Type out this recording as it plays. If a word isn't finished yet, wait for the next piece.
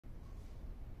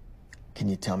Can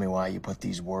you tell me why you put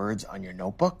these words on your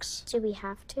notebooks? Do we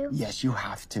have to? Yes, you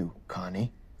have to,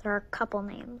 Connie. There are couple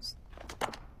names.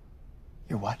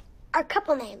 Your what? Our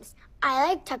couple names. I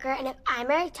like Tucker, and if I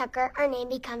marry Tucker, our name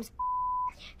becomes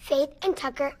Faith and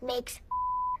Tucker makes.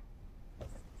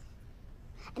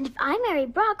 And if I marry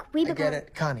Brock, we become... I get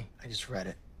it. Connie, I just read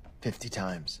it 50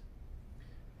 times.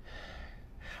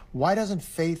 Why doesn't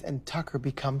Faith and Tucker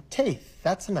become Taith?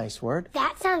 That's a nice word.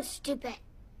 That sounds stupid.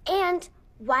 And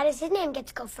why does his name get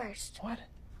to go first? What?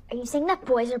 Are you saying that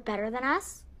boys are better than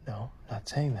us? No, not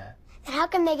saying that. Then how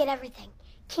come they get everything?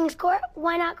 King's Court?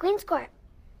 Why not Queen's Court?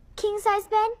 King-size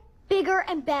bed? Bigger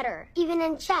and better. Even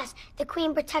in chess, the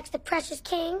queen protects the precious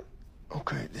king.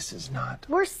 Okay, this is not...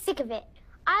 We're sick of it.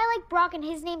 I like Brock and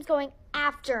his name's going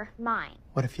after mine.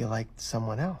 What if you liked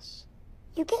someone else?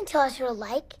 You can't tell us who to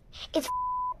like. It's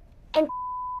and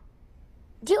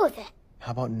deal with it.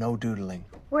 How about no doodling?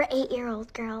 We're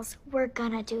 8-year-old girls. We're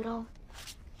gonna doodle.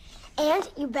 And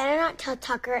you better not tell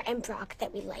Tucker and Brock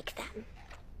that we like them.